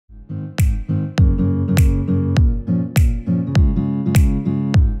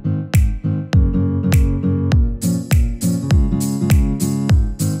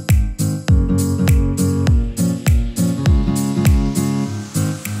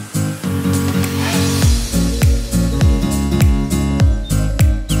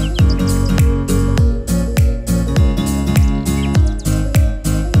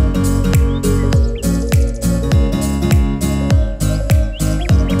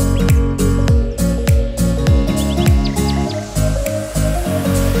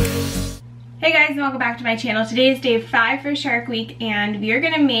welcome back to my channel. Today is day 5 for Shark Week and we are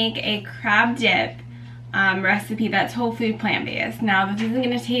going to make a crab dip recipe that's whole food plant-based. Now this isn't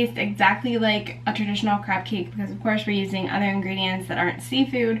going to taste exactly like a traditional crab cake because of course we're using other ingredients that aren't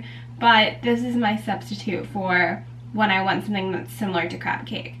seafood, but this is my substitute for when I want something that's similar to crab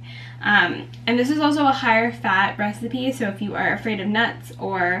cake. And this is also a higher fat recipe, so if you are afraid of nuts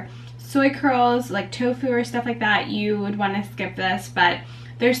or soy curls like tofu or stuff like that, you would want to skip this, but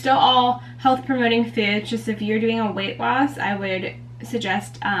they're still all health promoting foods. Just if you're doing a weight loss, I would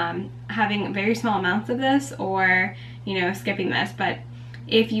suggest having very small amounts of this or, you know, skipping this. But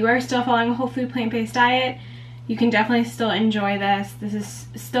if you are still following a whole food plant-based diet, you can definitely still enjoy this. This is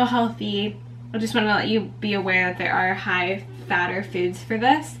still healthy. I just want to let you be aware that there are high fatter foods for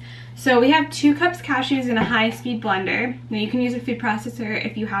this. So we have 2 cups cashews in a high-speed blender. Now you can use a food processor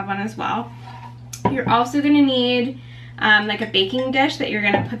if you have one as well. You're also going to need like a baking dish that you're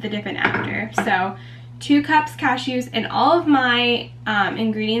going to put the dip in after. So 2 cups cashews, and all of my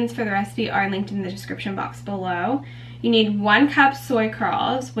ingredients for the recipe are linked in the description box below. You need 1 cup soy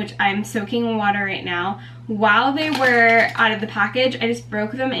curls, which I'm soaking in water right now. While they were out of the package, I just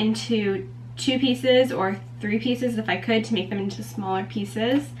broke them into 2 pieces or 3 pieces if I could to make them into smaller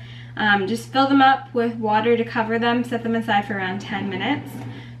pieces. Just fill them up with water to cover them, set them aside for around 10 minutes.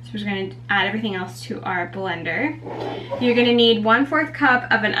 So we're just going to add everything else to our blender. You're going to need 1/4 cup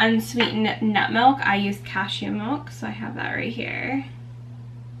of an unsweetened nut milk. I use cashew milk, so I have that right here.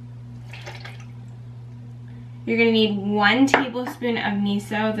 You're going to need 1 tablespoon of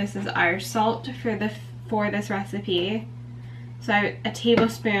miso. This is our salt for this recipe. So a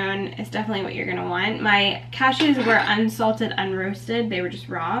tablespoon is definitely what you're going to want. My cashews were unsalted, unroasted. They were just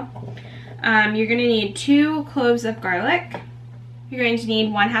raw. You're going to need 2 cloves of garlic. You're going to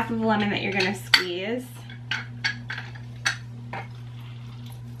need 1/2 of a lemon that you're going to squeeze.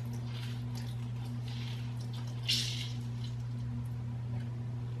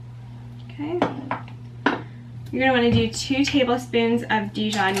 Okay. You're going to want to do 2 tablespoons of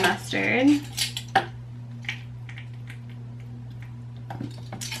Dijon mustard.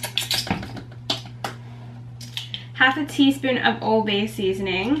 Half a teaspoon of Old Bay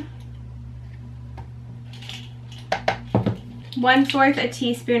seasoning. 1/4 a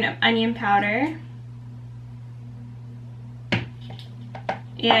teaspoon of onion powder.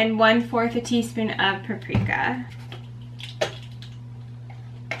 And 1/4 a teaspoon of paprika.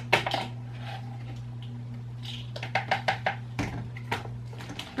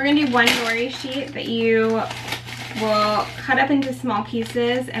 We're going to do 1 nori sheet that you will cut up into small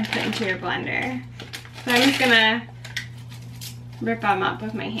pieces and put into your blender. So I'm just going to rip them up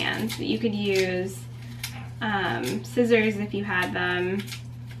with my hands, but you could use scissors if you had them.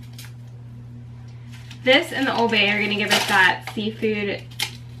 This and the Old Bay are going to give us that seafood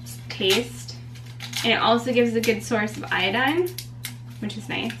taste, and it also gives a good source of iodine, which is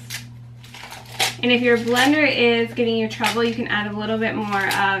nice. And if your blender is giving you trouble, you can add a little bit more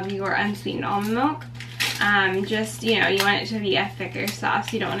of your unsweetened almond milk. Just, you know, you want it to be a thicker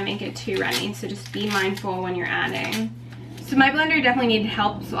sauce. You don't want to make it too runny, so just be mindful when you're adding. So my blender definitely needed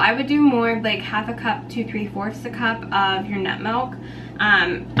help, so I would do more like 1/2 cup to 3/4 a cup of your nut milk.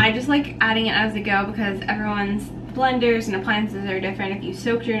 I just like adding it as I go because everyone's blenders and appliances are different. If you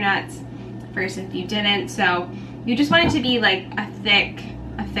soaked your nuts versus if you didn't, so you just want it to be like a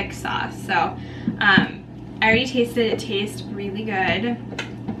thick sauce. So I already tasted it. It tastes really good.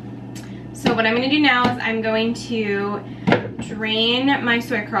 So what I'm going to do now is I'm going to drain my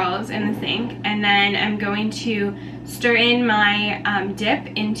soy curls in the sink, and then I'm going to stir in my dip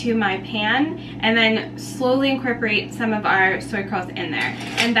into my pan, and then slowly incorporate some of our soy curls in there.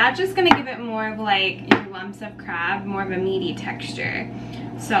 And that's just going to give it more of like your lumps of crab, more of a meaty texture.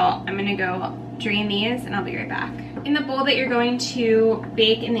 So I'm going to go drain these and I'll be right back. In the bowl that you're going to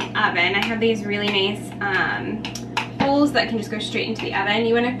bake in the oven, I have these really nice holes that can just go straight into the oven.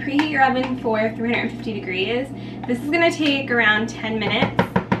 You want to preheat your oven for 350 degrees. This is going to take around 10 minutes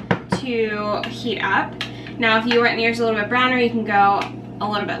to heat up. Now if you want yours a little bit browner, you can go a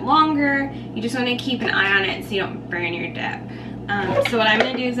little bit longer. You just want to keep an eye on it so you don't burn your dip. So what I'm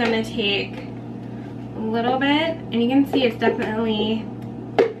going to do is I'm going to take a little bit, and you can see it's definitely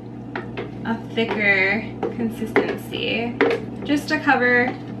a thicker consistency, just to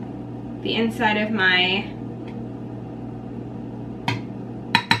cover the inside of my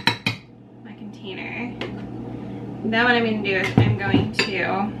container. Then what I'm going to do is I'm going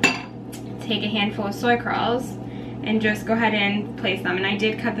to take a handful of soy curls and just go ahead and place them, and I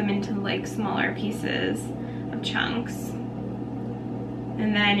did cut them into like smaller pieces of chunks,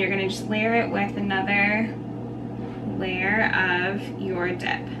 and then you're going to just layer it with another layer of your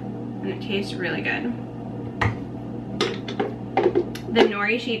dip. and it tastes really good. The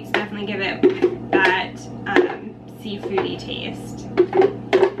nori sheets definitely give it that seafoody taste.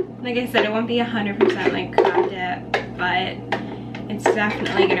 Like I said, it won't be 100% like crab dip, but it's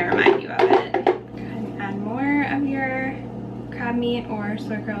definitely gonna remind you of it. Go ahead and add more of your crab meat or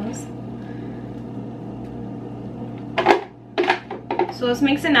soy curls. So this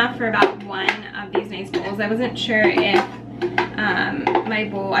makes enough for about one of these nice bowls. I wasn't sure if my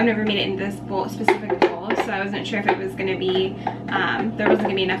bowl, I've never made it in this bowl, specific bowl, so I wasn't sure if it was gonna be, there wasn't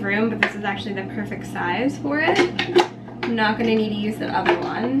gonna be enough room, but this is actually the perfect size for it. I'm not gonna need to use the other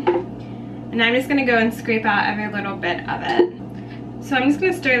one. And I'm just gonna go and scrape out every little bit of it. So I'm just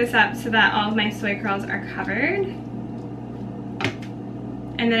gonna stir this up so that all of my soy curls are covered.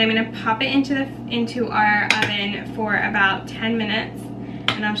 And then I'm gonna pop it into our oven for about 10 minutes,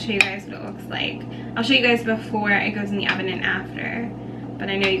 and I'll show you guys what it looks like. I'll show you guys before it goes in the oven and after, but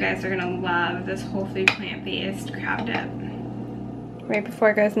I know you guys are gonna love this whole food plant-based crab dip. Right before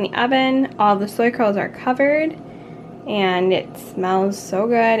it goes in the oven, all the soy curls are covered, and it smells so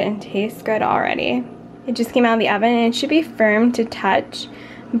good and tastes good already. It just came out of the oven, and it should be firm to touch,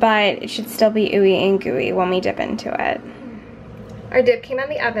 but it should still be ooey and gooey when we dip into it. Our dip came out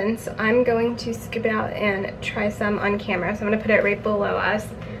of the oven, so I'm going to scoop it out and try some on camera. So I'm gonna put it right below us.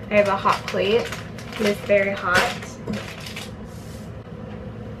 I have a hot plate. It is very hot.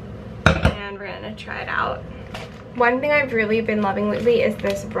 And we're gonna try it out. One thing I've really been loving lately is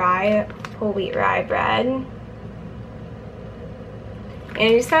this rye, whole wheat rye bread. And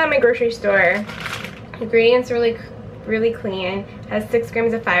I just found at my grocery store. Ingredients are really clean, has 6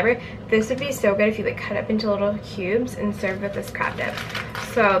 grams of fiber. This would be so good if you like cut up into little cubes and serve with this crab dip.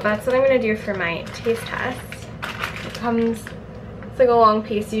 So that's what I'm gonna do for my taste test. It comes, it's like a long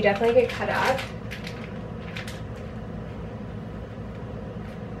piece, so you definitely get cut up.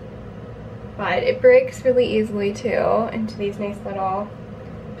 But it breaks really easily too into these nice little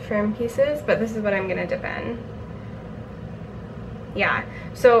firm pieces, but this is what I'm gonna dip in. Yeah,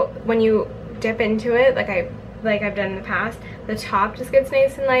 so when you dip into it, like I've done in the past, the top just gets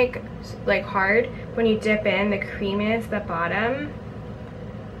nice and like hard. When you dip in, the creaminess at the bottom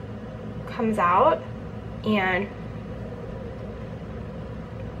comes out, and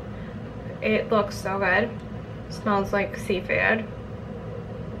it looks so good. Smells like seafood.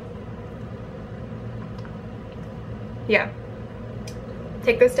 Yeah,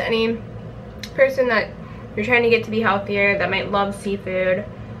 take this to any person that you're trying to get to be healthier, that might love seafood,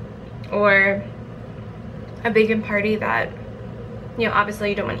 or a vegan party that, you know, obviously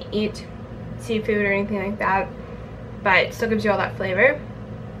you don't want to eat seafood or anything like that, but it still gives you all that flavor.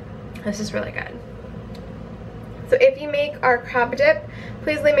 This is really good. So if you make our crab dip,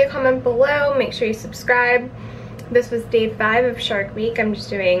 please leave me a comment below. Make sure you subscribe. This was day 5 of Shark Week. I'm just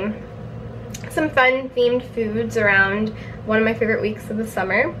doing some fun themed foods around one of my favorite weeks of the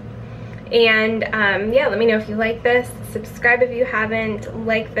summer. And yeah, let me know if you like this. Subscribe if you haven't.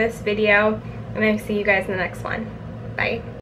 Like this video. And I'll see you guys in the next one. Bye.